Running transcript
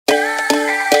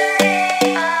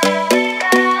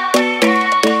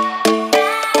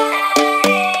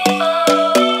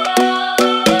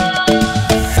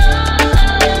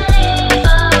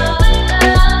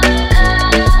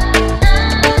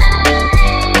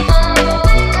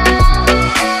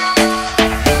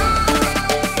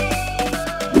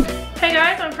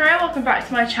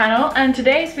my channel, and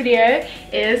today's video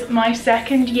is my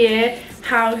second year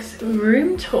house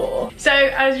room tour. So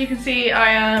as you can see,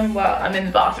 I'm in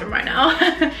the bathroom right now.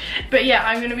 But yeah,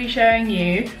 I'm going to be showing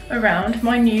you around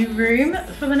my new room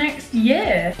for the next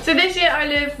year. So this year I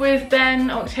live with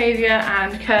Ben, Octavia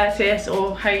and Curtis,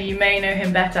 or how you may know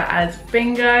him better as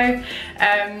Bingo,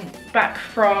 back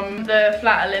from the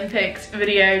Flat Olympics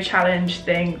video challenge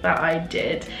thing that I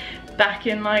did back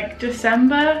in like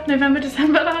November,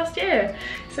 December last year.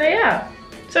 So yeah.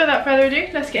 So without further ado,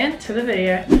 let's get into the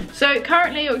video. So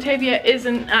currently Octavia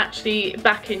isn't actually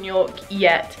back in York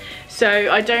yet,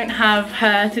 so I don't have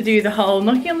her to do the whole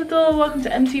knocking on the door, welcome to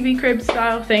MTV Cribs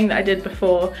style thing that I did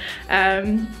before,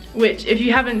 which if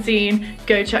you haven't seen,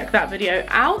 go check that video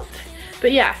out.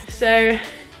 But yeah, so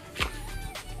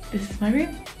this is my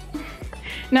room.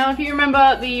 Now if you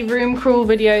remember the room crawl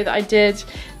video that I did,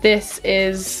 this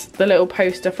is the little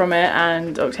poster from it,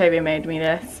 and Octavia made me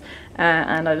this.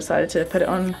 And I decided to put it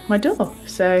on my door,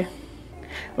 so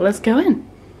let's go in.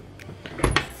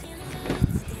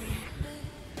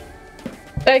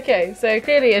 Okay, so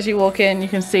clearly as you walk in you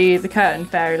can see the curtain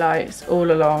fairy lights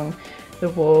all along the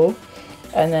wall,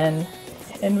 and then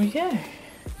in we go.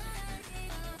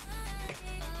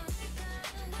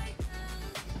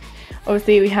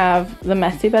 Obviously we have the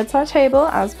messy bedside table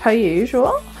as per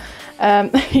usual.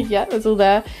 Yeah, that's all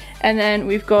there. And then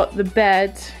we've got the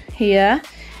bed here.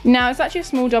 Now it's actually a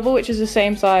small double, which is the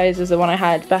same size as the one I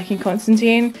had back in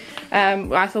Constantine.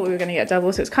 I thought we were going to get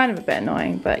double, so it's kind of a bit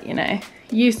annoying, but you know,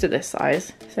 used to this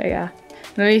size, so yeah.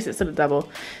 At least it's still a double.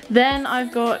 Then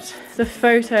I've got the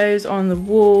photos on the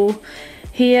wall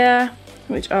here,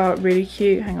 which are really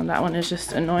cute. Hang on, that one is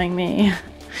just annoying me.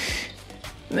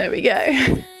 There we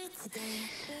go.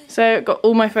 So got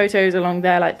all my photos along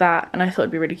there like that, and I thought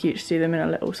it'd be really cute to do them in a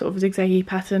little sort of zigzaggy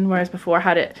pattern, whereas before I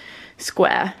had it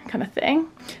square kind of thing.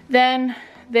 Then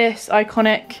this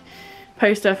iconic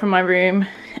poster from my room.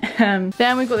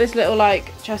 Then we've got this little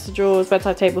like chest of drawers,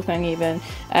 bedside table thing even,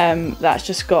 that's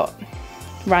just got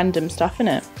random stuff in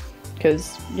it,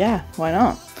 because yeah, why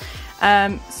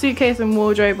not? Suitcase and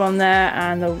wardrobe on there,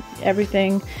 and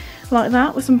everything like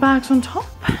that with some bags on top.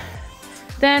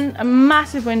 Then a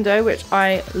massive window, which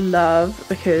I love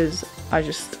because I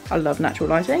love natural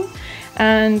lighting,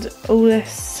 and all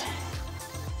this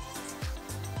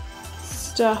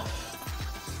stuff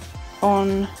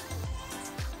on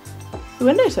the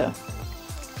windowsill.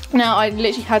 Now I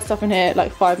literally had stuff in here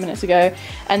like 5 minutes ago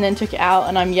and then took it out,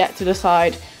 and I'm yet to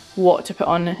decide what to put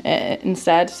on it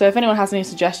instead. So if anyone has any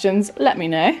suggestions, let me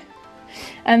know.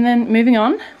 And then moving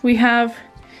on, we have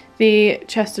the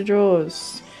chest of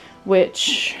drawers,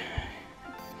 which,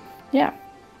 yeah,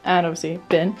 and obviously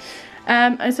bin.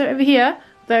 And so over here,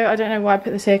 though I don't know why I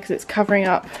put this here because it's covering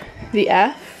up the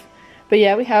F, but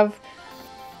yeah, we have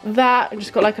that. I've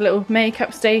just got like a little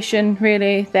makeup station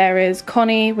really. There is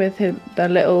Connie with the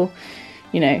little,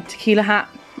 you know, tequila hat,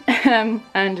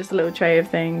 and just a little tray of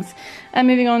things. And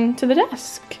moving on to the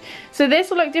desk. So this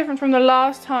will look different from the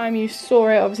last time you saw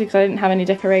it, obviously because I didn't have any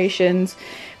decorations,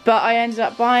 but I ended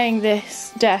up buying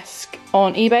this desk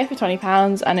on eBay for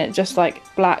 £20, and it's just like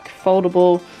black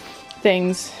foldable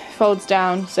things, folds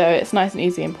down, so it's nice and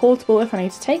easy and portable if I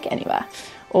need to take it anywhere,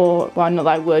 or well, not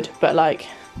that I would, but like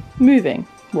moving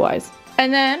wise.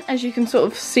 And then as you can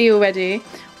sort of see already,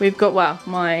 we've got, well,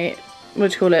 my,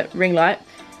 what do you call it, ring light,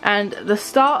 and the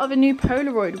start of a new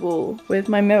Polaroid wall with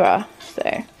my mirror.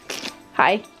 So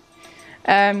hi.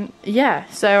 Yeah,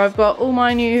 so I've got all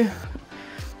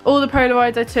the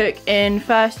Polaroids I took in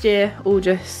first year, all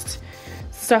just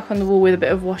stuck on the wall with a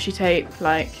bit of washi tape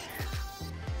like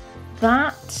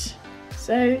that.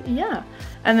 So yeah,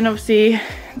 and then obviously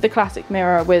the classic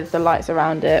mirror with the lights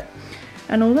around it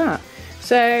and all that.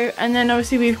 So, and then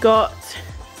obviously we've got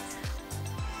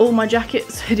all my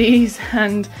jackets, hoodies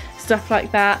and stuff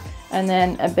like that, and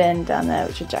then a bin down there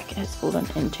which a jacket has fallen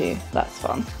into. That's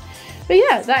fun. But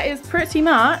yeah, that is pretty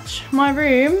much my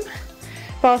room.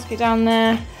 Basket down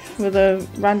there with a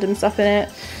random stuff in it,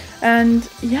 and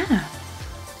yeah.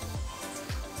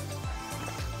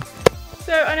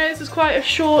 So I know this is quite a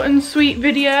short and sweet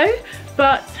video,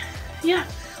 but yeah,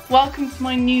 welcome to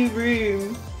my new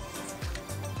room.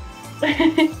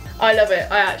 I love it,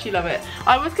 I actually love it.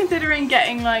 I was considering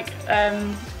getting like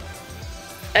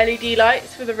LED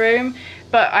lights for the room,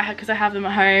 but because I have them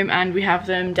at home and we have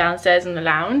them downstairs in the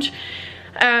lounge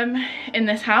in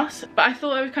this house, but I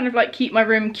thought I would kind of like keep my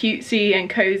room cutesy and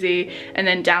cozy, and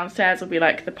then downstairs will be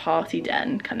like the party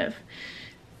den kind of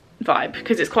vibe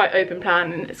because it's quite open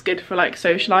plan and it's good for like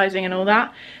socializing and all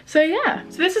that. So yeah,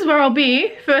 so this is where I'll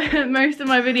be for most of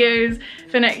my videos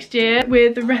for next year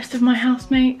with the rest of my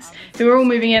housemates who are all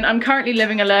moving in. I'm currently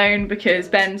living alone because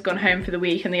Ben's gone home for the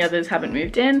week and the others haven't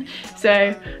moved in.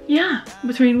 So yeah,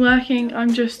 between working,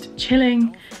 I'm just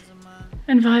chilling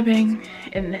and vibing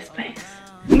in this place.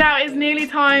 Now it's nearly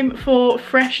time for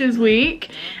Freshers Week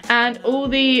and all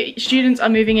the students are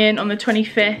moving in on the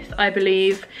 25th, I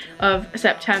believe, of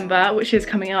September, which is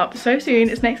coming up so soon.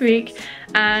 It's next week.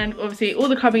 And obviously all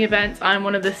the clubbing events, I'm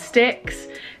one of the sticks.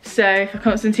 So for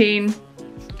Constantine,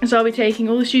 so I'll be taking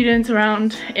all the students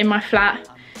around in my flat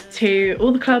to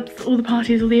all the clubs, all the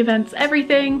parties, all the events,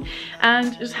 everything,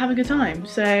 and just have a good time.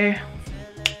 So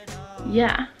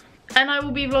yeah. And I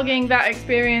will be vlogging that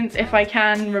experience if I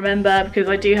can remember, because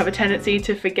I do have a tendency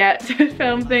to forget to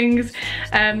film things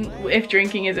if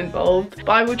drinking is involved.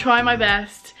 But I will try my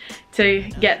best to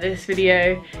get this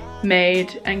video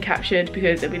made and captured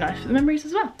because it'll be nice for the memories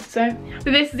as well. So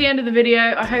this is the end of the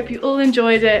video. I hope you all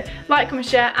enjoyed it. Like, comment,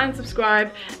 share and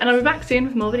subscribe, and I'll be back soon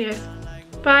with more videos.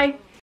 Bye.